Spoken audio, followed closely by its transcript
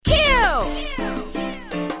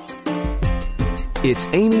It's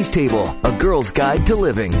Amy's Table, a girl's guide to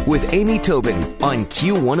living with Amy Tobin on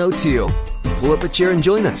Q102. Pull up a chair and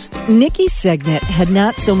join us. Nikki Segnet had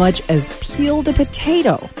not so much as peeled a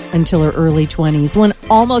potato until her early 20s when,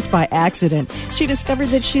 almost by accident, she discovered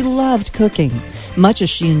that she loved cooking. Much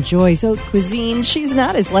as she enjoys haute cuisine, she's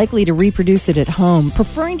not as likely to reproduce it at home,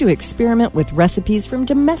 preferring to experiment with recipes from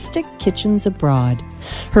domestic kitchens abroad.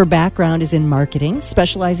 Her background is in marketing,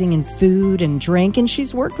 specializing in food and drink, and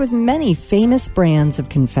she's worked with many famous brands of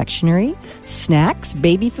confectionery, snacks,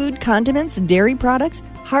 baby food, condiments, dairy products,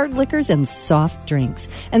 hard liquors, and soft drinks.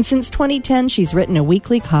 And since 2010, she's written a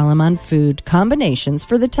weekly column on food combinations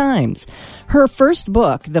for The Times. Her first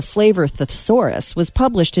book, The Flavor Thesaurus, was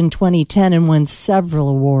published in 2010 and won several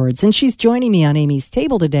awards. And she's joining me on Amy's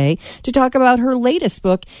Table today to talk about her latest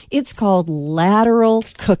book. It's called Lateral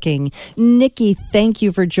Cooking. Nikki, thank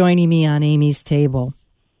you for joining me on Amy's Table.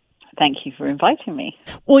 Thank you for inviting me.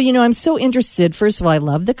 Well, you know, I'm so interested. First of all, I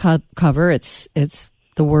love the cover. It's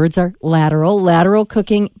the words are lateral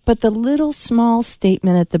cooking, but the little small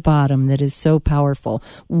statement at the bottom that is so powerful.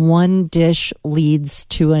 One dish leads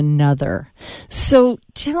to another. So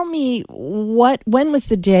tell me, when was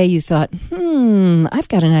the day you thought, I've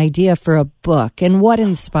got an idea for a book, and what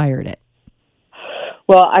inspired it?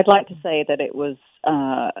 Well, I'd like to say that it was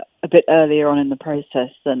a bit earlier on in the process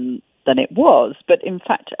than it was. But in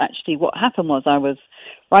fact, actually, what happened was I was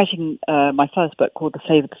writing my first book called The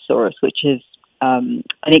Flavor Thesaurus, which is an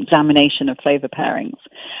examination of flavor pairings.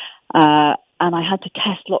 And I had to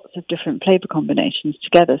test lots of different flavor combinations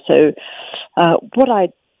together. So what I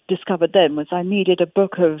discovered then was I needed a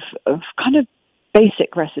book of kind of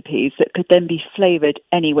basic recipes that could then be flavored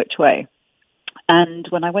any which way. And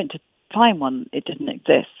when I went to find one, it didn't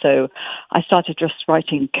exist. So I started just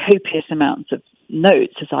writing copious amounts of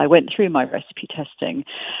notes as I went through my recipe testing.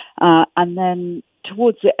 And then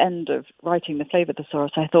towards the end of writing The Flavor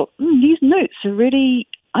Thesaurus, I thought, these notes are really,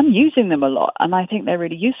 I'm using them a lot, and I think they're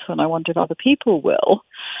really useful, and I wonder if other people will.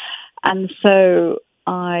 And so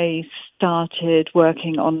I started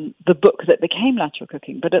working on the book that became Lateral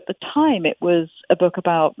Cooking. But at the time, it was a book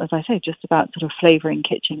about, as I say, just about sort of flavoring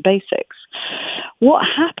kitchen basics. What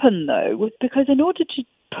happened, though, was because in order to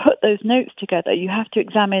put those notes together, you have to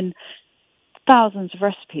examine thousands of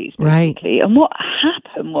recipes, basically. Right. And what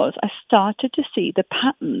happened was I started to see the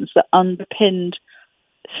patterns that underpinned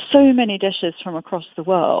so many dishes from across the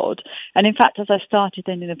world. And in fact, as I started,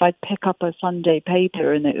 then if I'd pick up a Sunday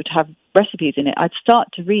paper and it would have recipes in it, I'd start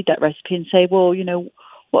to read that recipe and say, well, you know,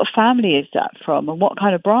 what family is that from? And what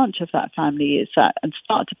kind of branch of that family is that? And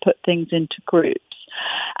start to put things into groups.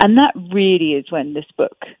 And that really is when this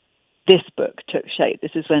book took shape.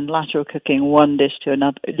 This is when Lateral Cooking, one dish to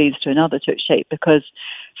another leads to another, took shape, because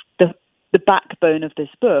the backbone of this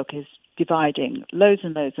book is dividing loads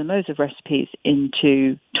and loads and loads of recipes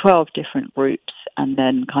into 12 different groups and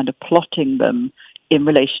then kind of plotting them in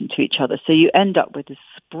relation to each other. So you end up with this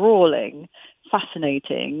sprawling,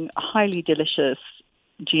 fascinating, highly delicious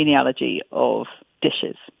genealogy of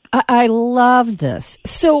dishes. I love this.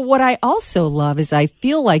 So what I also love is I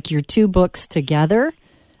feel like your two books together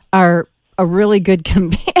are a really good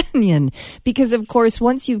companion, because of course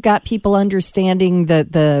once you've got people understanding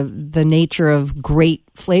the nature of great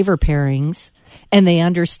flavor pairings and they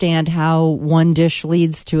understand how one dish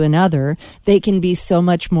leads to another, they can be so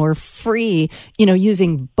much more free, you know,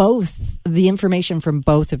 using both the information from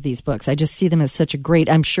both of these books. I just see them as such a great,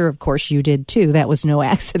 I'm sure of course you did too, that was no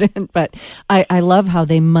accident, but I love how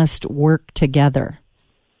they must work together.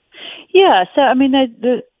 Yeah, so I mean,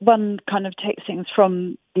 the one kind of takes things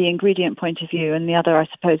from the ingredient point of view, and the other, I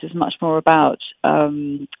suppose, is much more about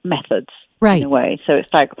methods, right, in a way. So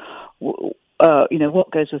it's like, you know,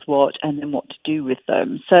 what goes with what, and then what to do with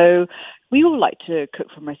them. So we all like to cook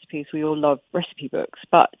from recipes. We all love recipe books,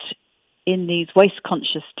 but in these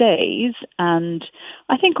waste-conscious days, and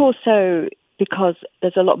I think also because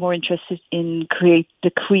there's a lot more interest in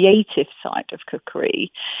the creative side of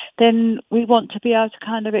cookery, then we want to be able to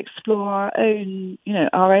kind of explore our own, you know,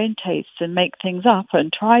 our own tastes and make things up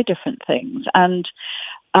and try different things. And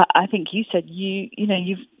I think you said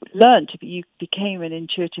you've learned you became an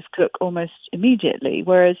intuitive cook almost immediately,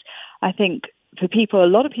 whereas I think for a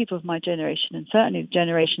lot of people of my generation, and certainly the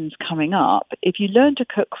generations coming up, if you learn to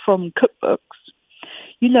cook from cookbooks,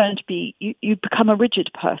 you learn to you become a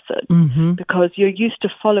rigid person, because you're used to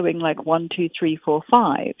following like 1, 2, 3, 4,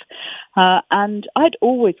 5. And I'd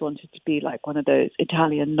always wanted to be like one of those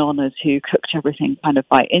Italian nonnas who cooked everything kind of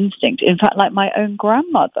by instinct. In fact, like my own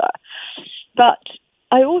grandmother. But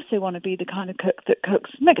I also want to be the kind of cook that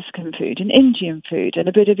cooks Mexican food and Indian food and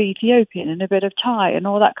a bit of Ethiopian and a bit of Thai and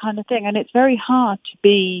all that kind of thing. And it's very hard to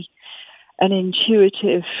be an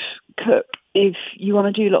intuitive cook if you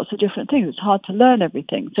want to do lots of different things. It's hard to learn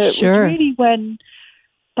everything. So it was really when,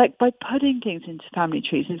 like, by putting things into family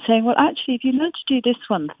trees and saying, well, actually, if you learn to do this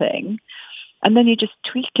one thing, and then you just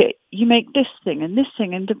tweak it, you make this thing and this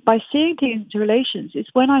thing. And by seeing things into relations, it's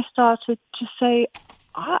when I started to say,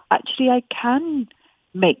 actually, I can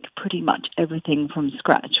make pretty much everything from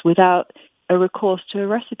scratch without a recourse to a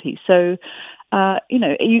recipe. So,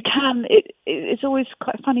 you can, it's always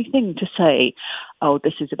quite a funny thing to say, oh,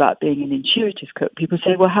 this is about being an intuitive cook. People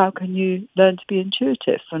say, well, how can you learn to be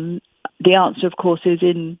intuitive? And the answer, of course, is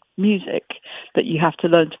in music, that you have to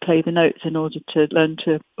learn to play the notes in order to learn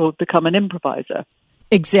to or become an improviser.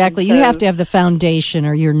 Exactly. So, you have to have the foundation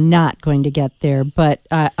or you're not going to get there. But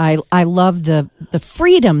I love the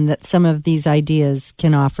freedom that some of these ideas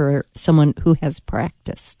can offer someone who has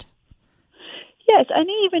practiced. Yes, and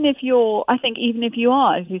even if you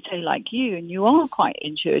are, as you say, like you, and you are quite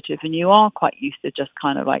intuitive and you are quite used to just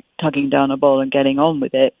kind of like tugging down a bowl and getting on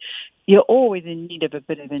with it, you're always in need of a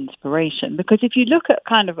bit of inspiration. Because if you look at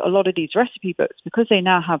kind of a lot of these recipe books, because they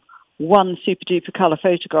now have one super duper color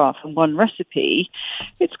photograph and one recipe,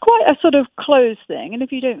 it's quite a sort of closed thing. And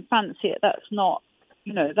if you don't fancy it, that's not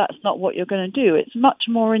what you're going to do. It's much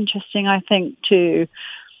more interesting, I think, to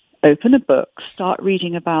open a book, start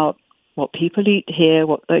reading about what people eat here,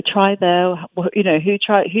 what they try there,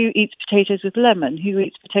 who eats potatoes with lemon, who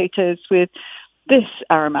eats potatoes with this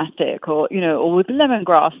aromatic, or with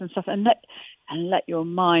lemongrass and stuff, and let your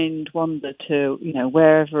mind wander to,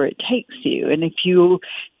 wherever it takes you. And if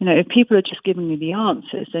if people are just giving you the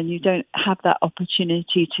answers, then you don't have that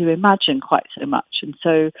opportunity to imagine quite so much. And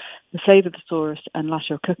so the Flavor Thesaurus and La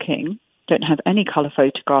Show Cooking don't have any color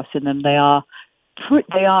photographs in them. They are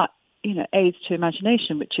aids to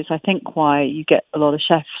imagination, which is, I think, why you get a lot of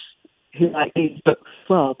chefs who like these books as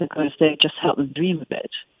well, because they just help them dream a bit.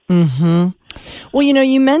 Mm-hmm. Well,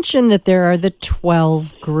 you mentioned that there are the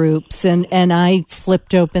 12 groups, and I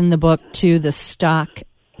flipped open the book to the stock,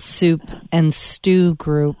 soup, and stew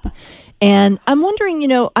group. And I'm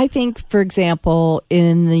wondering, I think, for example,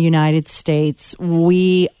 in the United States,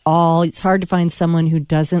 it's hard to find someone who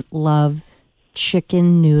doesn't love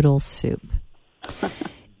chicken noodle soup.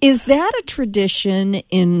 Is that a tradition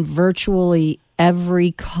in virtually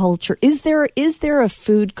every culture? Is there a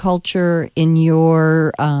food culture in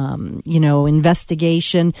your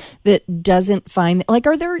investigation that doesn't find, like,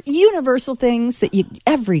 are there universal things that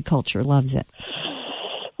every culture loves it?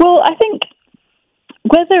 Well, I think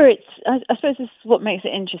whether it's, I suppose this is what makes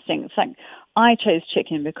it interesting. It's like, I chose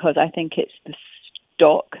chicken because I think it's the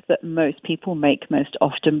stock that most people make most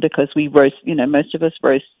often, because we roast, most of us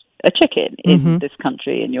roast a chicken in this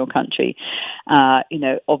country, in your country.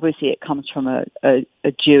 Obviously it comes from a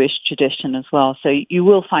Jewish tradition as well, so you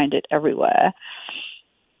will find it everywhere.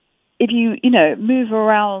 If you, move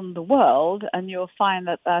around the world, and you'll find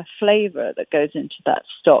that the flavor that goes into that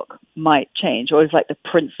stock might change, or is like the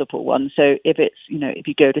principal one. So if it's, if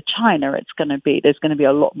you go to China, there's going to be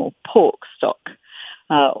a lot more pork stock.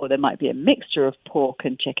 Or there might be a mixture of pork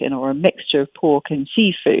and chicken, or a mixture of pork and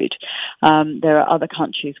seafood. There are other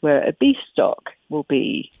countries where a beef stock will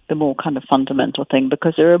be the more kind of fundamental thing,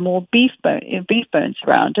 because there are more beef bones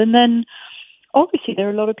around. And then, obviously, there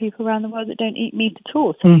are a lot of people around the world that don't eat meat at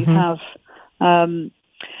all. So you have,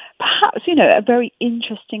 perhaps, a very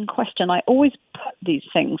interesting question. I always put these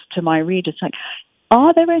things to my readers, like,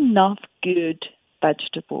 are there enough good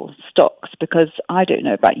vegetable stocks? Because I don't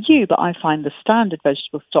know about you, but I find the standard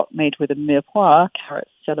vegetable stock made with a mirepoix,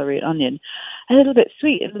 carrots, celery, and onion, a little bit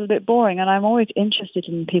sweet, a little bit boring. And I'm always interested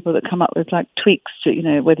in people that come up with like tweaks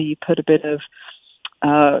to, whether you put a bit of,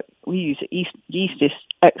 we use yeast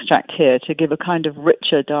extract here to give a kind of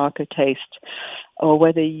richer, darker taste, or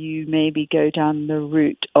whether you maybe go down the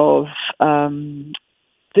route of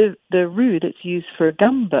the roux that's used for a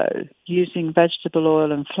gumbo, using vegetable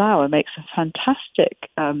oil and flour, makes a fantastic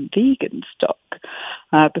vegan stock,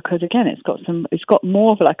 because again, it's got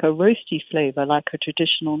more of like a roasty flavor, like a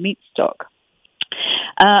traditional meat stock.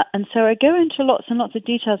 And so I go into lots and lots of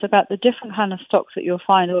details about the different kind of stocks that you'll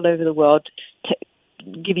find all over the world, to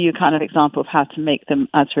give you a kind of example of how to make them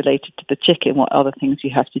as related to the chicken, what other things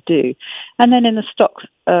you have to do. And then in the stock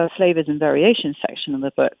flavors and variations section of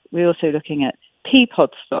the book, we're also looking at pea pod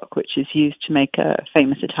stock, which is used to make a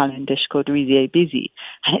famous Italian dish called riso e bisi.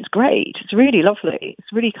 And it's great. It's really lovely.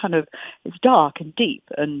 It's really it's dark and deep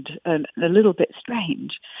and a little bit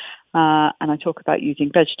strange. And I talk about using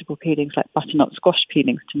vegetable peelings like butternut squash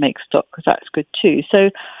peelings to make stock, because that's good too. So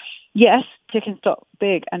yes, chicken stock,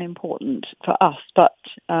 big and important for us, but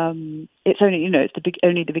it's only, it's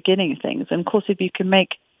only the beginning of things. And of course, if you can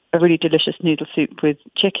make a really delicious noodle soup with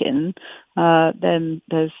chicken, then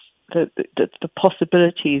there's the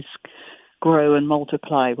possibilities grow and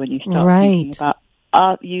multiply when you start thinking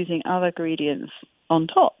about using other ingredients on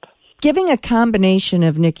top. Giving a combination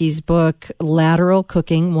of Nikki's book, Lateral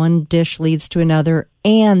Cooking, One Dish Leads to Another,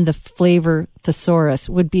 and the Flavor Thesaurus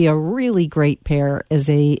would be a really great pair as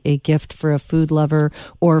a gift for a food lover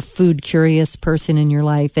or food curious person in your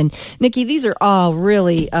life. And Nikki, these are all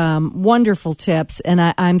really wonderful tips, and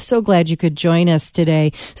I'm so glad you could join us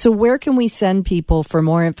today. So where can we send people for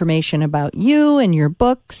more information about you and your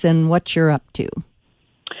books and what you're up to?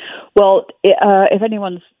 Well, if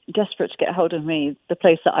anyone's desperate to get hold of me, the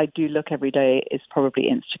place that I do look every day is probably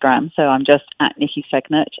Instagram. So I'm just at Nikki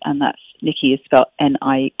Segnit, and that's Nikki is spelled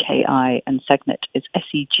Niki, and Segnit is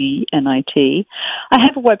Segnit. I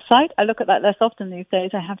have a website. I look at that less often these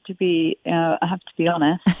days. I have to be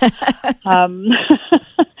honest.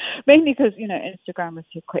 Mainly because Instagram is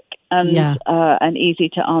so quick and easy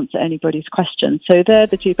to answer anybody's questions. So they're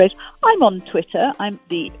the two places. I'm on Twitter. I'm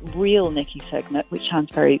the real Nikki Segnit, which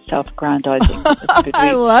sounds very self-aggrandizing.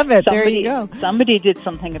 I love it. There you go. Somebody did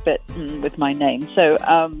something a bit with my name. So,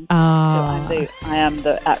 I am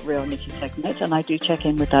the at real Nikki Segnit, and I do check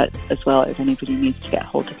in with that as well if anybody needs to get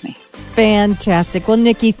hold of me. Fantastic. Well,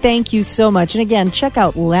 Nikki, thank you so much. And again, check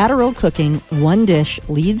out Lateral Cooking, One Dish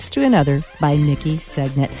Leads to Another by Nikki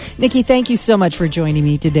Segnit. Nikki, thank you so much for joining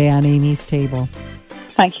me today on Amy's Table.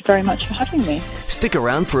 Thank you very much for having me. Stick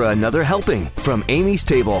around for another helping from Amy's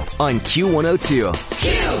Table on Q102.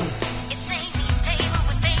 It's Amy's Table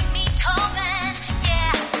with Amy Tobin.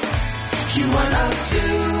 Yeah.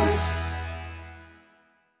 Q102.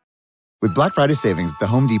 With Black Friday savings at the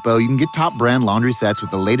Home Depot, you can get top brand laundry sets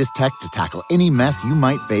with the latest tech to tackle any mess you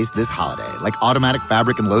might face this holiday, like automatic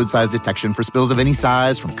fabric and load size detection for spills of any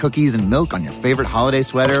size, from cookies and milk on your favorite holiday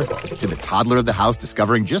sweater to the toddler of the house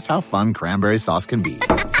discovering just how fun cranberry sauce can be.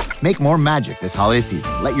 Make more magic this holiday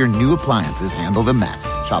season. Let your new appliances handle the mess.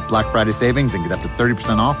 Shop Black Friday savings and get up to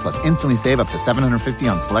 30% off, plus instantly save up to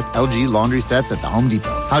 $750 on select LG laundry sets at the Home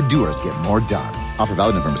Depot. How doers get more done. Offer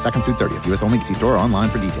valid November 2nd through 30th. U.S. only. See store or online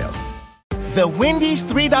for details. The Wendy's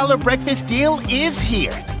 $3 breakfast deal is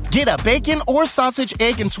here. Get a bacon or sausage,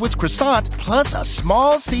 egg, and Swiss croissant, plus a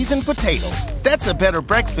small seasoned potatoes. That's a better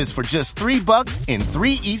breakfast for just $3 in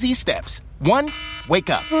 3 easy steps. 1, wake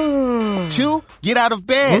up. 2, get out of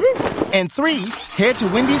bed. And 3, head to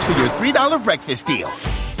Wendy's for your $3 breakfast deal.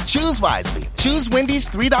 Choose wisely. Choose Wendy's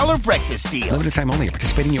 $3 breakfast deal. Limited time only.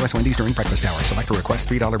 Participating U.S. Wendy's during breakfast hours. Select a request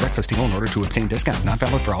 $3 breakfast deal in order to obtain discount. Not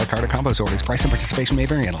valid for a la carte or combos orders. Price and participation may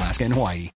vary in Alaska and Hawaii.